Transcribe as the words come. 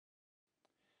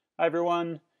Hi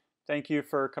everyone, thank you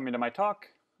for coming to my talk.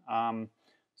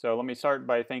 So let me start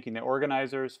by thanking the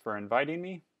organizers for inviting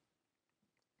me.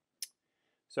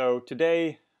 So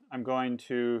today I'm going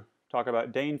to talk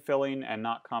about Dehn filling and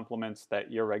knot complements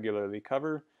that irregularly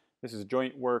cover. This is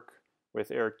joint work with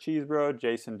Chesebro,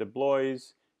 Jason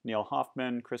Deblois, Neil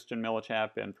Hoffman, Christian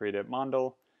Millichap, and Preet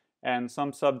Mondal. And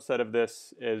some subset of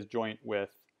this is joint with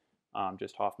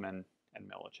just Hoffman and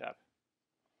Millichap.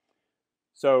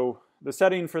 So the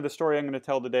setting for the story I'm going to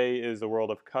tell today is the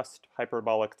world of cusped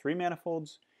hyperbolic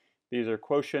three-manifolds. These are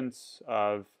quotients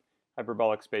of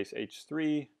hyperbolic space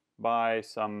H3 by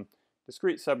some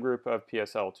discrete subgroup of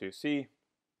PSL2C.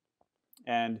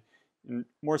 And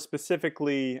more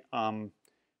specifically,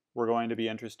 we're going to be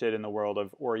interested in the world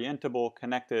of orientable,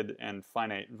 connected, and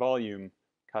finite volume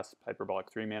cusp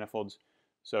hyperbolic three-manifolds.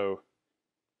 So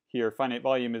here, finite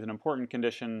volume is an important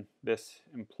condition. This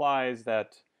implies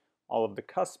that all of the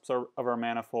cusps of our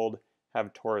manifold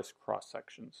have torus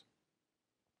cross-sections.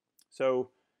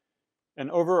 So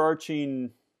an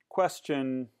overarching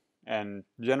question and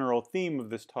general theme of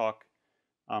this talk,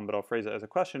 but I'll phrase it as a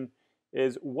question,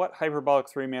 is what hyperbolic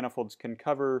three-manifolds can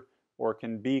cover or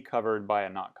can be covered by a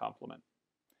knot complement.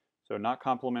 So knot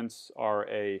complements are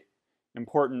an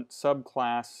important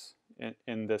subclass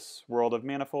in this world of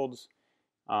manifolds,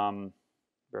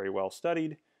 very well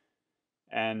studied,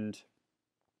 and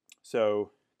so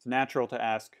it's natural to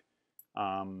ask,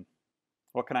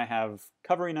 what can I have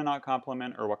covering a knot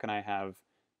complement, or what can I have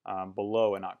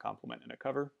below a knot complement in a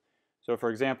cover? So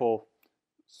for example,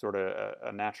 sort of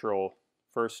a natural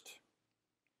first,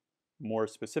 more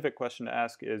specific question to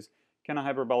ask is, can a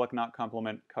hyperbolic knot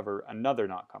complement cover another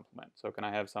knot complement? So can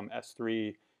I have some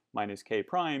S3 minus K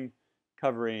prime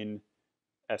covering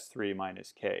S3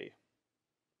 minus K?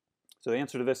 So the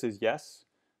answer to this is yes.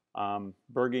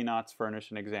 Berge knots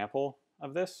furnish an example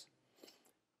of this.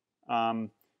 And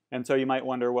so you might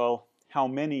wonder, well, how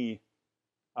many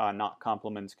knot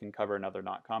complements can cover another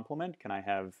knot complement? Can I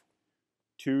have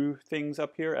two things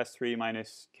up here, S3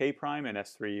 minus K prime and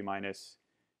S3 minus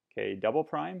K double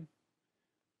prime?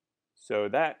 So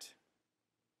that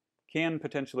can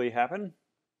potentially happen,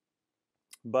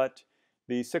 but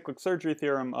the cyclic surgery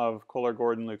theorem of Kohler,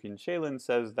 Gordon, Lukin, Shalin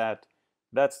says that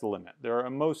that's the limit. There are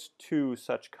at most two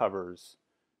such covers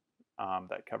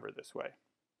that cover this way.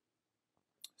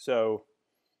 So,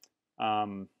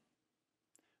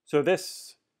 so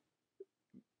this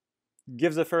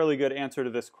gives a fairly good answer to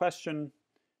this question.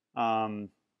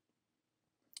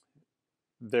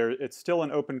 It's still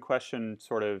an open question,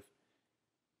 sort of,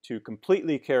 to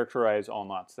completely characterize all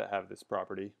knots that have this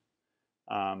property.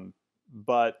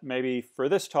 But maybe for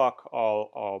this talk,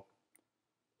 I'll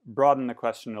broaden the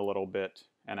question a little bit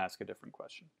and ask a different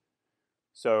question.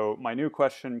 So my new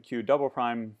question, Q double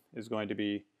prime, is going to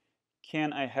be,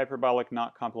 can a hyperbolic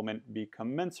knot complement be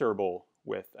commensurable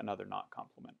with another knot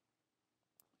complement?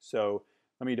 So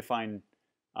let me define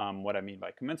what I mean by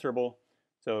commensurable.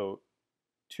 So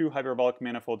two hyperbolic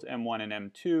manifolds M1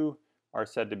 and M2 are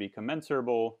said to be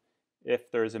commensurable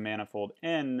if there's a manifold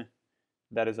N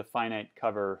that is a finite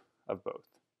cover of both.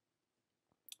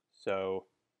 So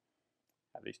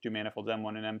have these two manifolds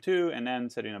M1 and M2, and N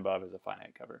sitting above is a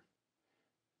finite cover.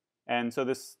 And so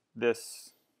this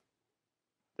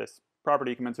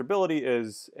property commensurability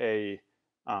is a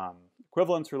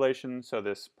equivalence relation. So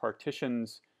this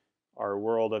partitions our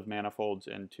world of manifolds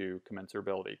into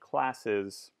commensurability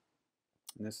classes.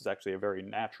 And this is actually a very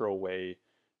natural way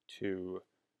to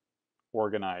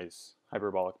organize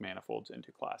hyperbolic manifolds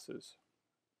into classes.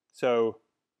 So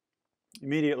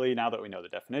immediately, now that we know the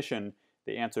definition,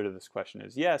 the answer to this question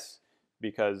is yes,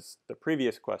 because the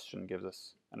previous question gives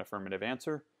us an affirmative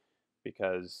answer,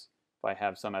 because if I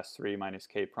have some S3 minus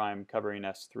K prime covering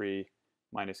S3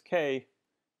 minus K,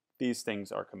 these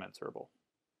things are commensurable.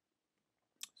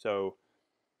 So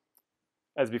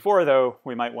as before, though,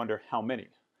 we might wonder how many.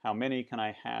 How many can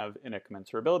I have in a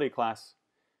commensurability class?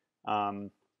 And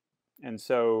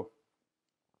so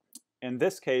in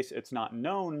this case, it's not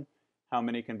known how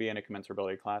many can be in a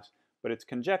commensurability class, but it's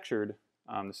conjectured,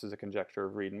 this is a conjecture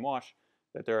of Reid and Walsh,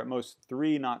 that there are at most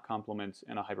 3 knot complements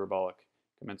in a hyperbolic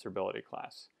commensurability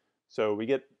class. So we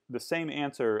get the same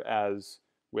answer as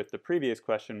with the previous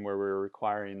question where we were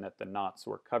requiring that the knots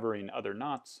were covering other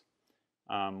knots.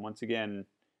 Once again,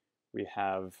 we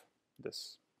have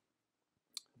this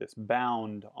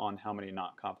bound on how many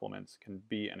knot complements can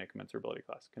be in a commensurability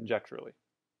class, conjecturally.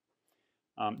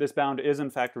 This bound is in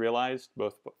fact realized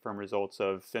both from results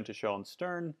of Fintischel and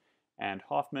Stern and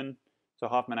Hoffman. So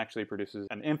Hoffman actually produces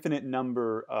an infinite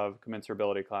number of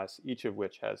commensurability class, each of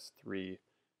which has 3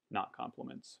 knot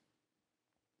complements.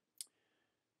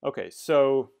 Okay,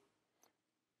 so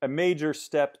a major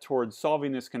step towards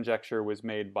solving this conjecture was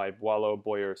made by Boileau,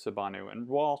 Boyer, Sabanu, and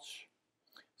Walsh.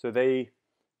 So they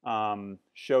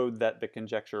showed that the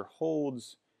conjecture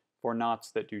holds for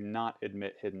knots that do not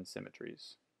admit hidden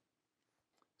symmetries.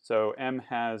 So M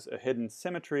has a hidden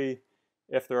symmetry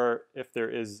if there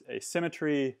is a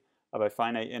symmetry of a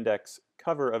finite index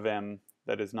cover of M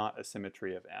that is not a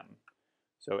symmetry of M.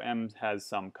 So M has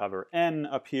some cover N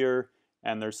up here,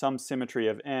 and there's some symmetry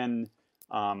of N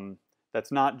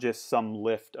that's not just some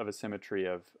lift of a symmetry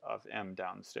of M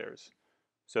downstairs.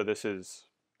 So this is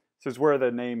where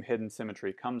the name hidden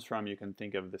symmetry comes from. You can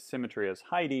think of the symmetry as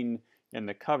hiding in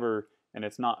the cover, and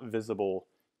it's not visible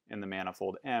in the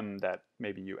manifold M that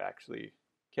maybe you actually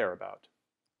care about.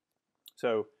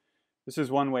 So this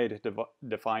is one way to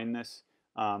define this,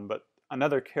 but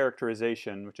another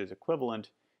characterization, which is equivalent,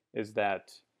 is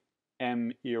that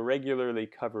M irregularly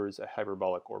covers a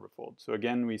hyperbolic orbifold. So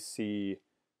again, we see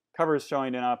covers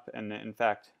showing up, and in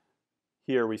fact,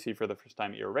 here we see for the first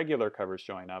time irregular covers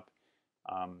showing up.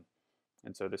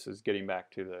 And so this is getting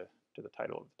back to the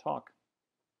title of the talk.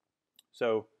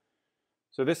 So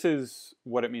this is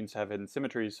what it means to have hidden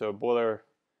symmetries. So Boileau,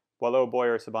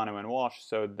 Boyer, Sabanu, and Walsh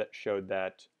showed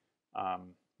that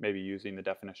maybe using the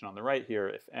definition on the right here,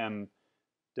 if M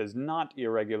does not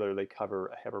irregularly cover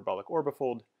a hyperbolic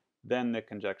orbifold, then the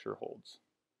conjecture holds.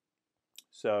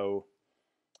 So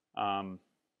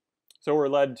we're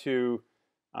led to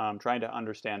trying to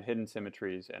understand hidden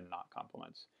symmetries and knot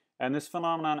complements. And this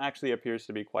phenomenon actually appears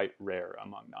to be quite rare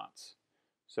among knots.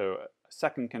 So a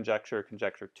second conjecture,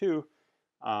 conjecture 2,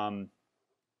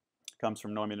 comes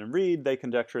from Neumann and Reid. They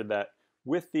conjectured that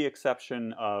with the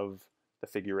exception of the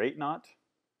figure 8 knot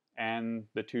and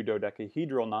the 2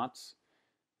 dodecahedral knots,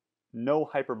 no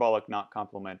hyperbolic knot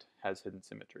complement has hidden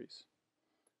symmetries.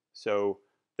 So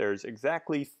there's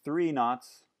exactly 3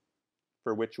 knots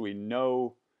for which we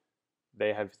know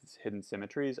they have hidden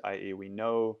symmetries, i.e. we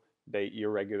know they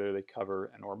irregularly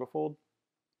cover an orbifold,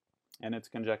 and it's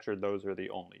conjectured those are the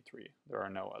only 3. There are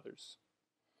no others.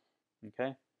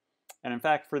 Okay? And in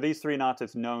fact, for these 3 knots,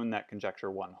 it's known that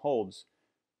conjecture 1 holds.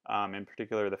 In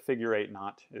particular, the figure 8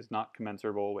 knot is not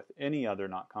commensurable with any other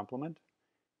knot complement.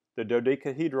 The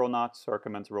dodecahedral knots are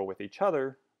commensurable with each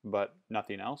other, but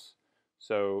nothing else.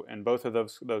 So in both of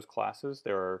those classes,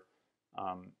 there are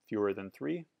fewer than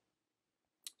 3.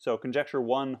 So conjecture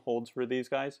 1 holds for these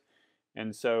guys.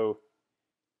 And so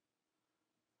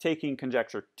taking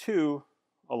conjecture 2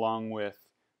 along with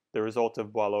the result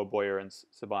of Boileau, Boyer, and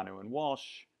Sabanu and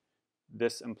Walsh,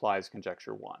 this implies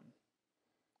conjecture 1.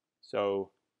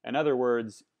 So in other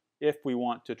words, if we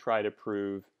want to try to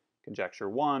prove conjecture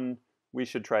 1, we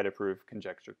should try to prove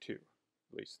conjecture 2.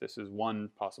 At least this is one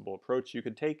possible approach you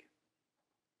could take.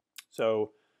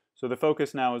 So the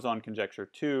focus now is on conjecture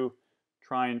 2,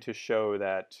 trying to show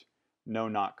that no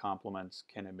knot complements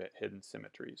can emit hidden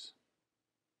symmetries.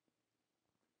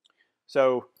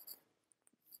 So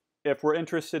if we're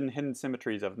interested in hidden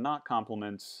symmetries of knot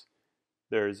complements,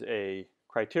 there's a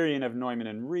criterion of Neumann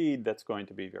and Reid that's going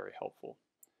to be very helpful.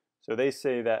 So they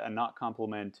say that a knot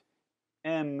complement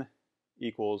M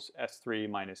equals S3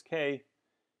 minus K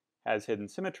has hidden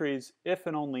symmetries if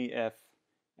and only if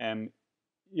M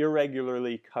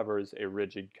irregularly covers a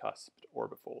rigid cusped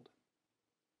orbifold.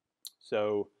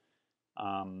 So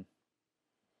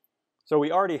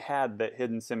we already had that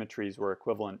hidden symmetries were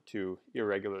equivalent to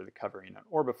irregularly covering an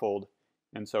orbifold,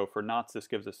 and so for knots this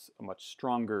gives us a much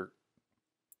stronger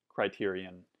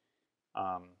criterion.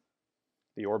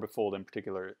 The orbifold in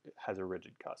particular has a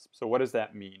rigid cusp. So what does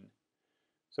that mean?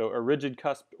 So a rigid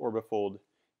cusped orbifold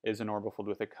is an orbifold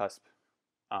with a cusp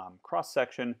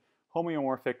cross-section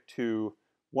homeomorphic to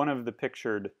one of the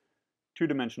pictured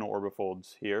two-dimensional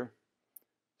orbifolds here.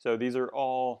 So these are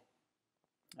all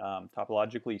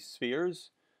topologically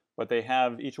spheres, but they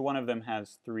have, each one of them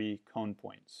has 3 cone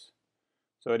points.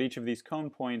 So at each of these cone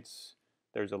points,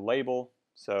 there's a label.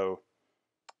 So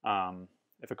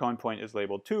if a cone point is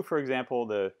labeled 2, for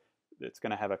example, it's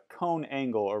going to have a cone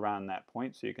angle around that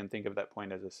point. So you can think of that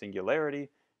point as a singularity,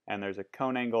 and there's a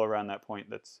cone angle around that point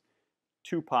that's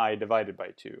 2 pi divided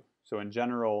by 2. So in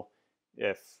general,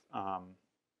 if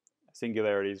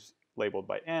singularity is labeled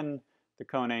by n, the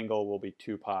cone angle will be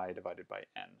 2 pi divided by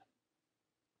n.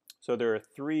 So there are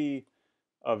 3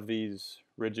 of these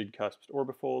rigid cusped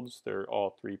orbifolds. They're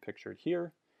all 3 pictured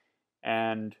here.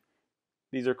 And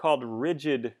these are called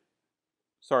rigid,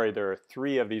 there are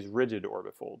 3 of these rigid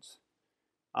orbifolds.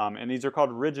 And these are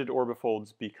called rigid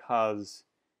orbifolds because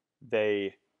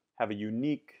they have a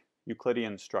unique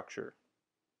Euclidean structure.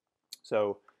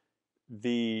 So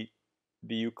the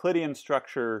Euclidean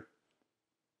structure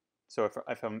so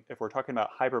if we're talking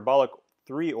about hyperbolic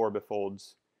 3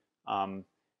 orbifolds,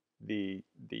 the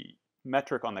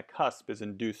metric on the cusp is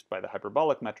induced by the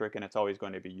hyperbolic metric, and it's always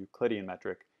going to be Euclidean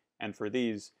metric. And for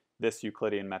these, this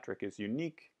Euclidean metric is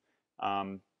unique.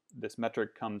 This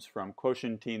metric comes from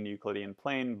quotienting the Euclidean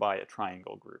plane by a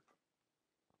triangle group.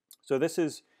 So this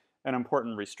is an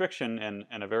important restriction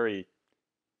and a very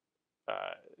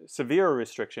severe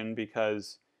restriction,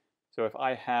 because so if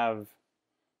I have,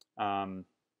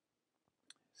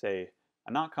 say,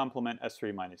 a knot complement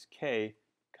S3 minus K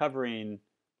covering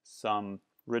some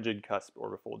rigid cusp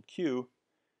orbifold Q,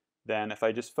 then if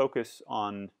I just focus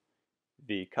on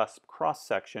the cusp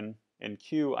cross-section, in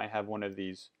Q I have one of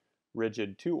these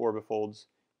rigid 2 orbifolds,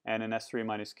 and in S3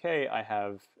 minus K I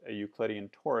have a Euclidean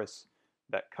torus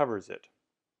that covers it.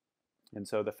 And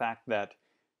so the fact that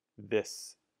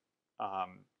this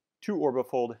 2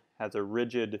 orbifold has a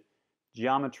rigid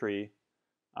geometry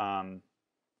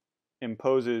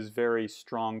imposes very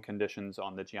strong conditions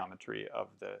on the geometry of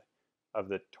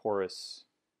the torus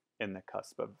in the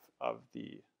cusp of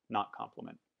the knot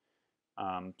complement.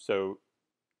 So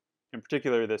in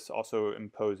particular, this also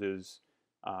imposes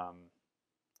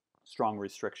strong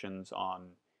restrictions on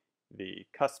the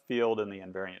cusp field and the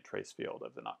invariant trace field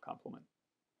of the knot complement.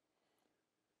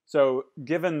 So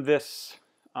given this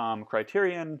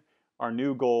criterion, our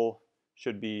new goal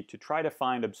should be to try to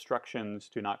find obstructions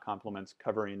to knot complements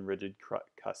covering rigid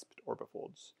cusped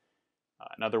orbifolds.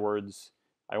 In other words,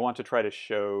 I want to try to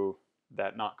show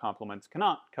that knot complements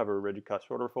cannot cover rigid cusped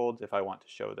orbifolds if I want to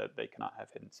show that they cannot have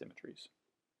hidden symmetries.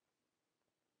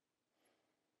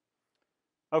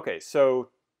 Okay, so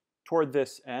toward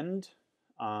this end,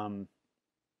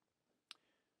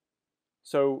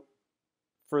 so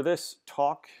for this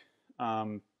talk,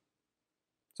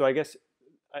 so I guess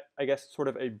sort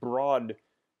of a broad,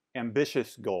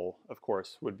 ambitious goal, of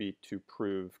course, would be to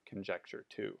prove conjecture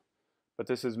 2. But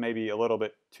this is maybe a little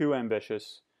bit too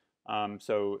ambitious.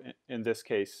 So in this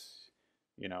case,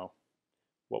 you know,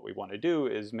 what we want to do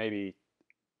is maybe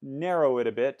narrow it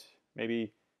a bit,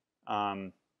 maybe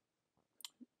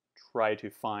try to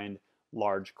find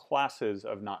large classes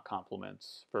of knot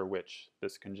complements for which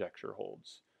this conjecture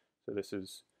holds. So this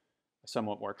is a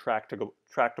somewhat more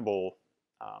tractable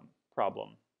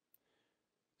problem.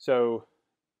 So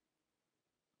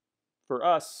for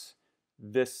us,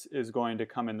 this is going to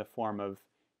come in the form of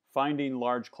finding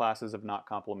large classes of knot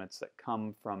complements that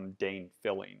come from Dehn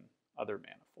filling other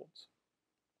manifolds.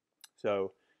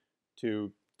 So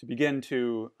to begin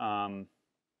to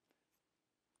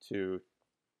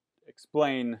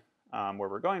explain where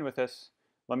we're going with this,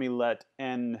 let me let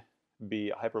N be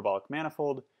a hyperbolic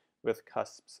manifold with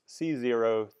cusps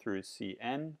C0 through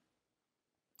Cn.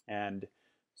 And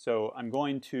so I'm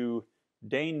going to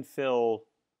Dehn fill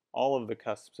all of the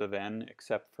cusps of N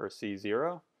except for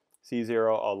C0.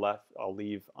 C0 I'll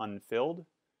leave unfilled.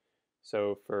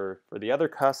 So for the other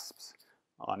cusps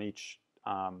on each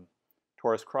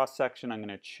torus cross section, I'm going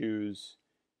to choose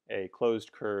a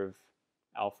closed curve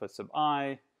alpha sub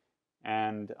I,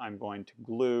 and I'm going to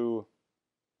glue.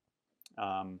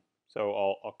 So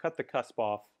I'll cut the cusp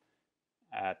off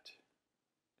at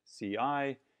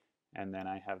Ci, and then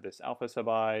I have this alpha sub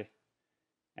I,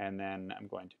 and then I'm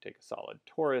going to take a solid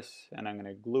torus, and I'm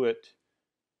going to glue it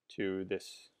to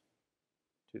this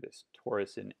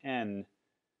torus in N,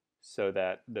 so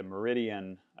that the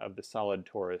meridian of the solid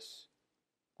torus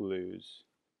glues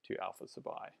to alpha sub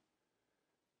I.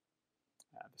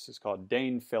 This is called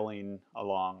Dehn filling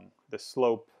along the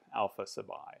slope alpha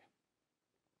sub I.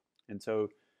 And so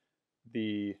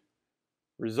the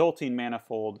resulting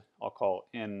manifold I'll call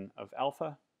N of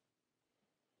alpha.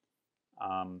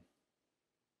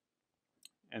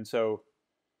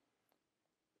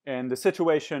 And the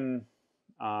situation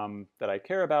that I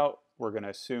care about, we're going to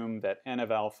assume that N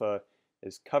of alpha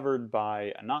is covered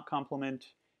by a knot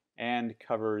complement and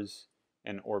covers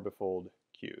an orbifold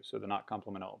Q. So the knot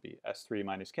complement will be S3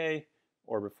 minus K,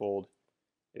 orbifold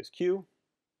is Q.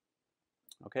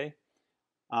 Okay.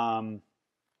 And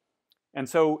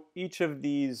so each of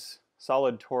these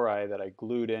solid tori that I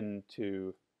glued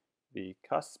into the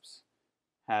cusps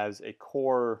has a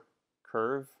core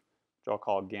curve, which I'll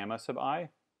call gamma sub I.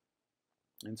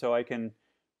 And so I can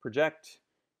project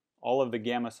all of the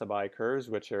gamma sub I curves,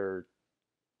 which are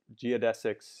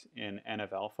geodesics in N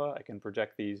of alpha. I can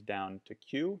project these down to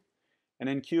Q. And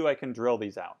in Q, I can drill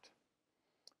these out.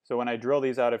 So when I drill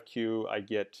these out of Q, I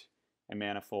get a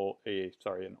manifold,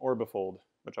 an orbifold,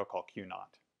 which I'll call Q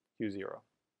naught, Q0.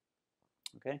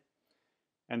 Okay?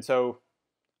 And so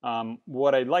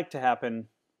what I'd like to happen,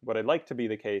 what I'd like to be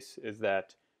the case is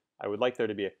that I would like there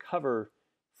to be a cover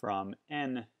from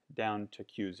N down to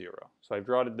Q0. So I've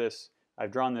drawn this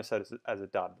as a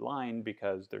dotted line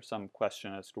because there's some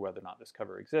question as to whether or not this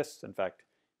cover exists. In fact,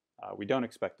 we don't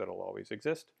expect that it'll always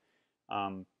exist,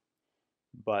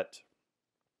 but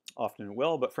often it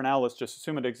will. But for now, let's just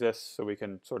assume it exists so we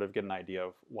can sort of get an idea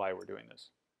of why we're doing this.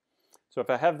 So if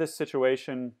I have this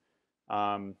situation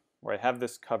where I have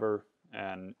this cover,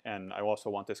 and I also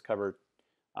want this cover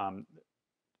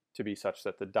to be such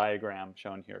that the diagram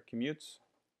shown here commutes,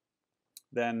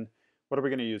 then what are we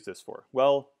going to use this for?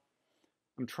 Well,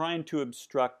 I'm trying to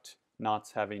obstruct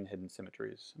knots having hidden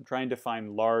symmetries. I'm trying to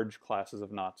find large classes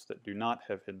of knots that do not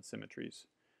have hidden symmetries.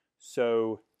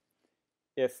 So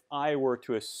if I were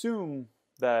to assume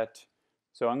that,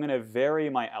 so I'm going to vary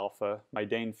my alpha, my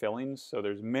Dehn fillings. So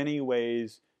there's many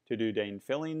ways to do Dehn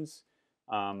fillings.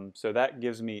 So that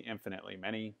gives me infinitely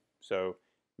many. So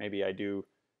maybe I do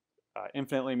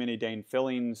infinitely many Dehn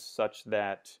fillings such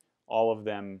that all of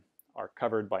them are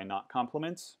covered by knot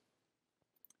complements.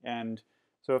 And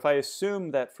so if I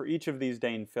assume that for each of these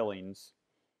Dehn fillings,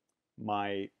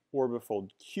 my orbifold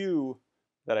Q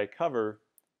that I cover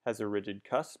has a rigid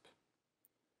cusp,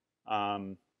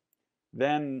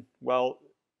 then, well,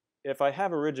 if I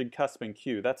have a rigid cusp in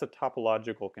Q, that's a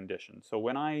topological condition. So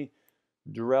when I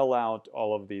drill out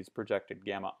all of these projected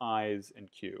gamma i's in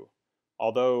Q,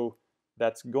 although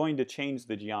that's going to change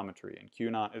the geometry, and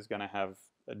Q naught is going to have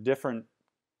a different,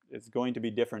 it's going to be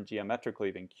different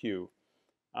geometrically than Q.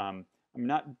 I'm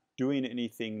not doing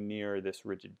anything near this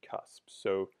rigid cusp.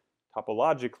 So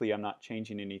topologically, I'm not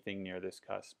changing anything near this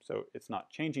cusp. So it's not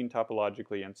changing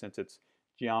topologically, and since its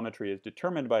geometry is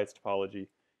determined by its topology,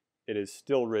 it is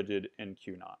still rigid in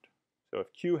Q naught. So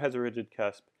if Q has a rigid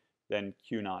cusp, then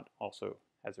Q naught also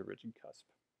has a rigid cusp.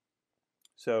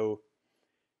 So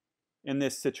in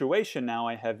this situation now,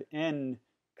 I have N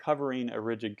covering a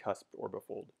rigid cusp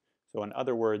orbifold. So in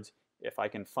other words, if I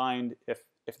can find, if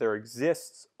there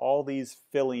exists all these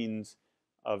fillings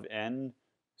of N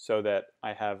so that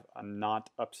I have a knot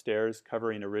upstairs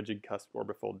covering a rigid cusp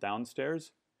orbifold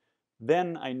downstairs,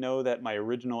 then I know that my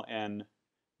original N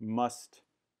must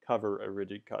cover a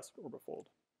rigid cusp orbifold.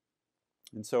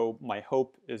 And so my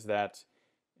hope is that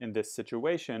in this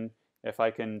situation, if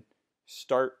I can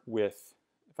start with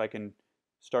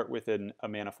a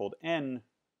manifold N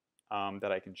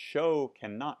that I can show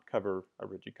cannot cover a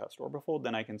rigid cusp orbifold,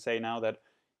 then I can say now that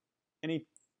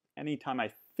any time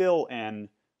I fill N,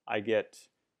 I get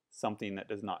something that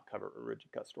does not cover a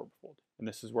rigid cusp orbifold. And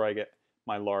this is where I get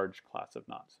my large class of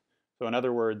knots. So in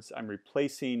other words, I'm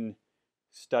replacing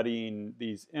studying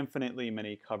these infinitely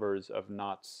many covers of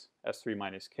knots S3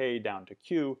 minus K down to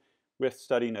Q with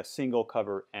studying a single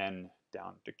cover N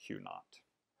down to Q naught.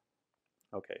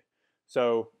 Okay,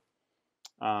 so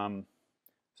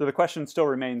so the question still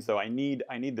remains though, I need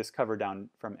this cover down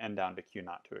from N down to Q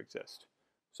naught to exist.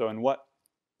 So in what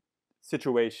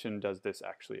situation does this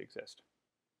actually exist?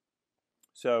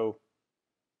 So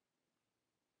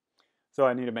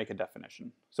I need to make a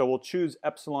definition. So we'll choose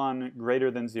epsilon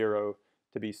greater than 0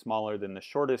 to be smaller than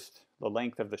the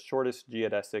length of the shortest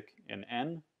geodesic in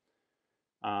N.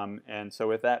 And so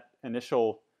with that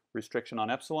initial restriction on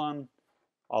epsilon,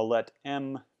 I'll let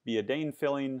M be a Dehn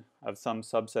filling of some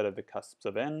subset of the cusps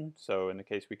of N. So in the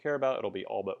case we care about, it'll be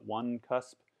all but one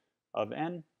cusp of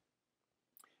N.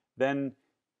 Then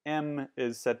M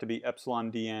is set to be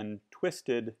epsilon dn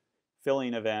twisted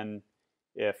filling of N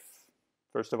if,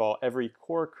 first of all, every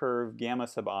core curve gamma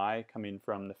sub I coming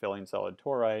from the filling solid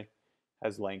tori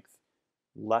has length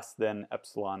less than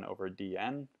epsilon over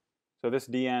dn. So this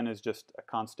dn is just a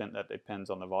constant that depends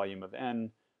on the volume of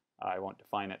N. I won't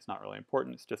define it, it's not really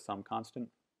important, it's just some constant.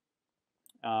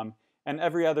 And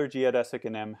every other geodesic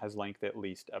in M has length at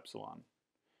least epsilon.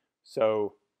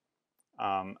 So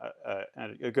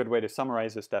a good way to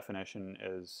summarize this definition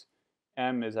is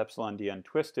M is epsilon dn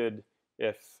twisted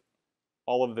if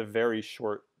all of the very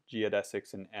short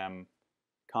geodesics in M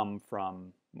come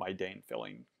from my Dehn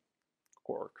filling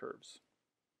core curves.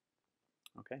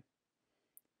 Okay.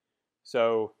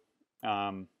 So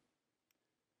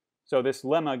so this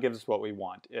lemma gives us what we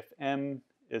want. If M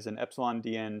is an epsilon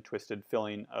dn twisted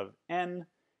filling of N,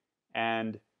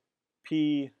 and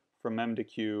P from M to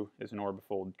Q is an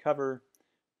orbifold cover,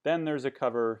 then there's a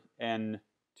cover N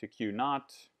to Q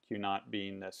naught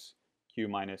being this Q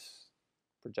minus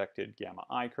projected gamma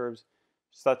I curves,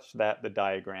 such that the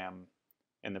diagram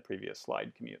in the previous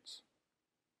slide commutes.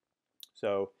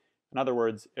 So in other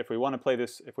words, if we want to play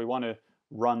this, if we want to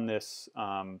run this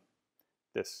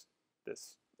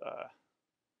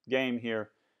game here,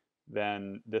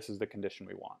 then this is the condition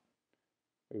we want.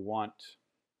 We want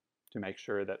to make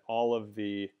sure that all of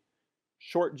the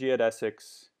short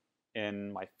geodesics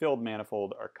in my filled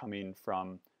manifold are coming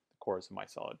from the cores of my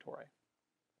solid tori.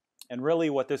 And really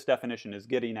what this definition is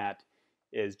getting at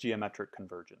is geometric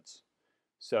convergence.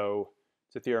 So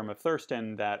it's a theorem of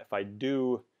Thurston that if I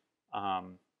do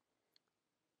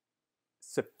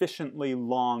sufficiently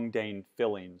long Dehn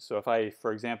fillings, so if I,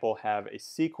 for example, have a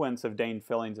sequence of Dehn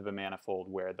fillings of a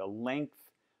manifold where the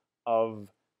length of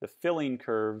the filling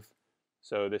curve,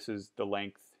 so this is the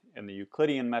length in the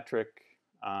Euclidean metric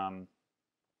on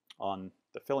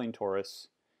the filling torus,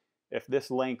 if this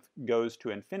length goes to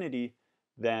infinity,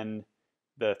 then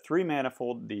the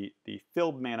the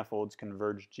filled manifolds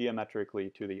converge geometrically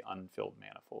to the unfilled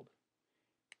manifold.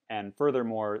 And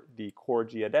furthermore, the core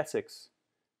geodesics,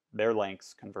 their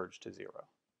lengths converge to 0.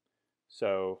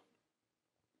 So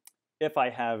if I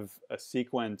have a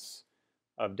sequence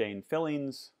of Dehn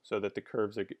fillings so that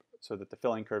the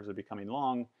filling curves are becoming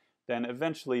long, then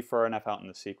eventually for enough out in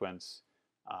the sequence,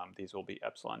 these will be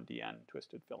epsilon dn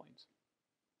twisted fillings.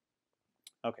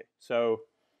 Okay, so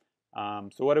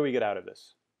what do we get out of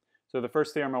this? So the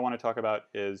first theorem I want to talk about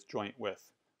is joint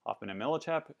with Hoffman and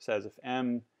Millichap. It says if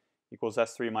M equals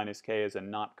S3 minus K is a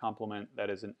knot complement that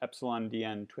is an epsilon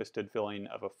dn twisted filling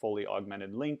of a fully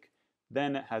augmented link,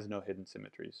 then it has no hidden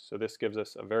symmetries. So this gives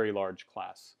us a very large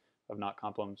class of knot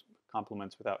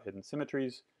complements without hidden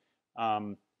symmetries,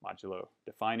 modulo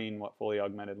defining what fully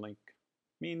augmented link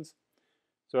means.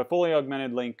 So a fully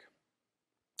augmented link,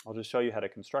 I'll just show you how to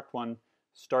construct one.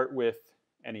 Start with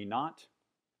any knot,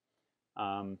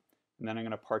 and then I'm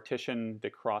going to partition the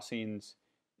crossings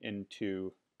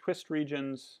into twist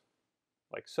regions,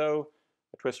 like so.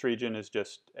 A twist region is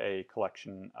just a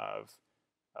collection of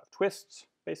twists,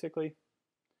 basically,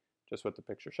 just what the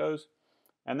picture shows.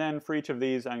 And then for each of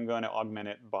these, I'm going to augment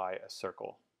it by a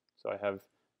circle. So I have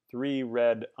 3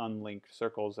 red unlinked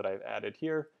circles that I've added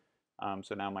here.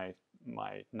 So now my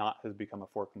knot has become a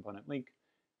 4-component link.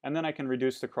 And then I can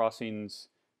reduce the crossings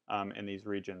in these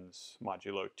regions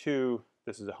modulo 2.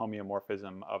 This is a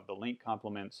homeomorphism of the link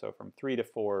complement. So from 3 to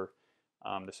 4,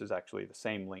 this is actually the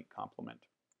same link complement.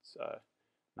 It's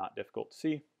not difficult to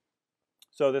see.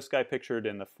 So this guy pictured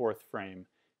in the 4th frame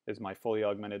is my fully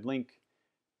augmented link.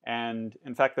 And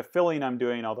in fact, the filling I'm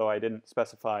doing, although I didn't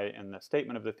specify in the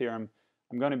statement of the theorem,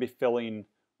 I'm going to be filling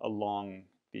along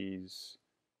these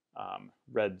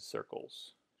red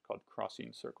circles called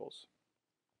crossing circles.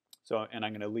 So, and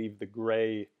I'm going to leave the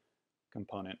gray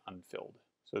component unfilled.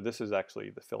 So this is actually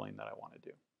the filling that I want to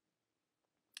do.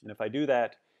 And if I do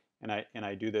that, and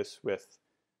I do this with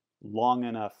long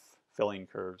enough filling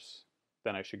curves,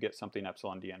 then I should get something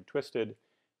epsilon dn twisted,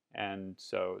 and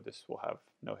so this will have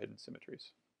no hidden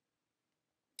symmetries.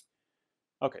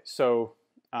 Okay, so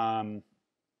the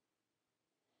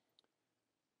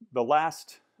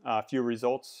last few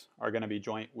results are going to be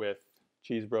joint with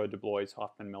Chesebro, Deblois,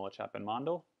 Hoffman, Millichap, and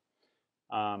Mondal.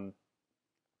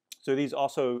 So these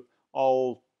also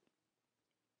all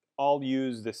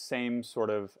use the same sort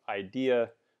of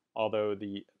idea, although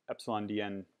the epsilon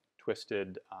dn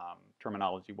twisted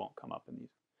terminology won't come up in these.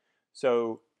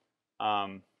 So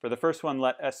for the first one,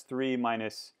 let S3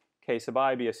 minus K sub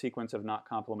I be a sequence of knot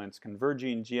complements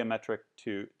converging geometrically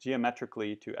to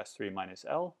S3 minus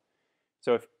L.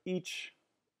 So if each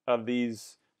of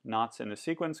these knots in the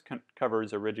sequence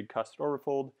covers a rigid cusp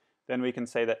orbifold, then we can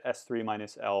say that S3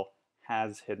 minus L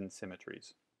has hidden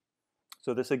symmetries.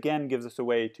 So this again gives us a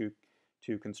way to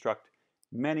construct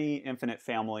many infinite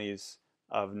families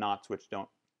of knots which don't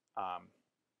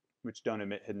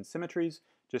emit hidden symmetries.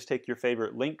 Just take your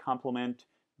favorite link complement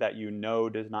that you know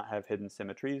does not have hidden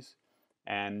symmetries,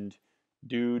 and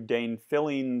do Dehn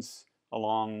fillings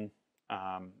along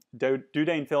do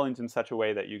Dehn fillings in such a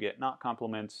way that you get knot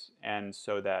complements, and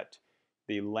so that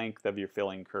the length of your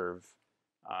filling curves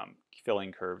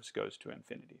goes to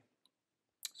infinity,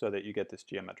 so that you get this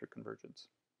geometric convergence.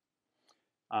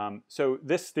 So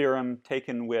this theorem,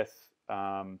 taken with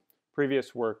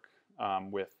previous work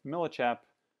with Millichap,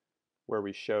 where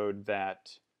we showed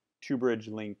that two-bridge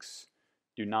links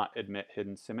do not admit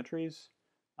hidden symmetries,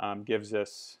 gives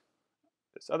us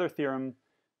this other theorem.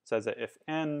 It says that if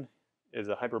n is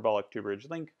a hyperbolic two-bridge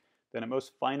link, then at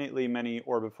most finitely many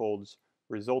orbifolds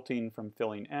resulting from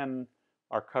filling n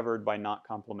are covered by knot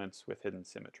complements with hidden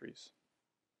symmetries.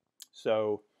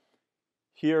 So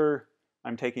here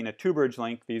I'm taking a two-bridge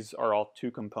link. These are all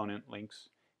 2-component links,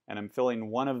 and I'm filling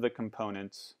one of the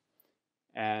components,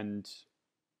 and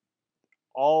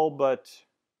all but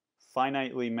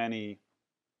finitely many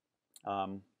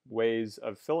ways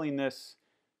of filling this.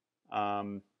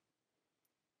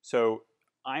 So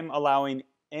I'm allowing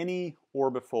any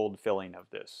orbifold filling of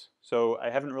this. So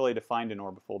I haven't really defined an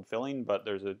orbifold filling, but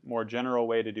there's a more general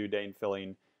way to do Dehn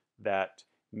filling that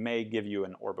may give you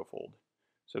an orbifold.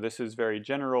 So this is very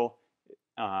general.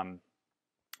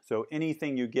 So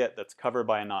anything you get that's covered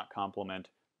by a knot complement,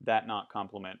 that knot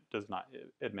complement does not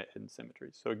admit hidden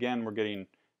symmetries. So again, we're getting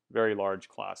very large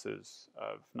classes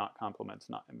of knot complements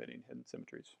not emitting hidden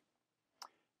symmetries.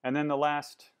 And then the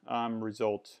last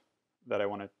result that I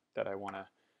want to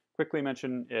quickly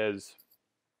mention is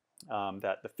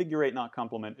that the figure-8 knot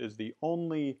complement is the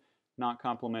only knot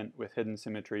complement with hidden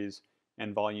symmetries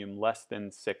in volume less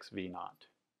than 6 V naught.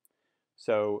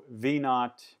 So V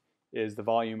naught is the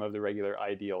volume of the regular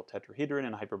ideal tetrahedron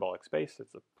in a hyperbolic space.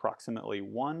 It's approximately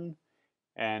 1,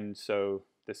 and so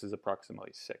this is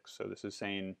approximately 6. So this is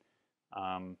saying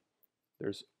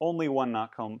there's only one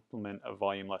knot complement of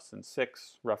volume less than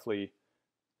 6, roughly,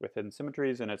 with hidden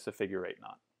symmetries, and it's a figure-8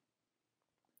 knot.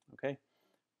 Okay.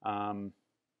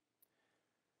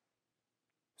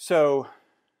 So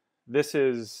this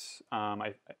is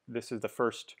the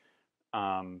first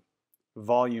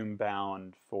volume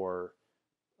bound for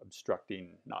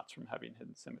obstructing knots from having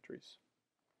hidden symmetries,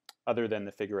 other than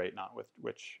the figure-8 knot,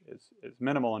 which is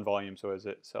minimal in volume, so is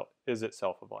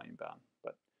itself a volume bound,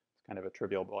 but it's kind of a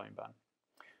trivial volume bound.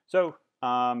 So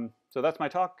so that's my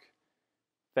talk.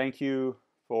 Thank you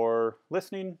for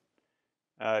listening.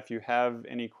 If you have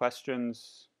any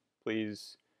questions,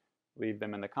 please leave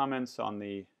them in the comments on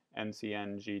the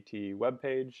NCNGT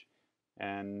webpage,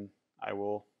 and I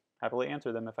will happily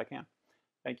answer them if I can.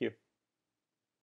 Thank you.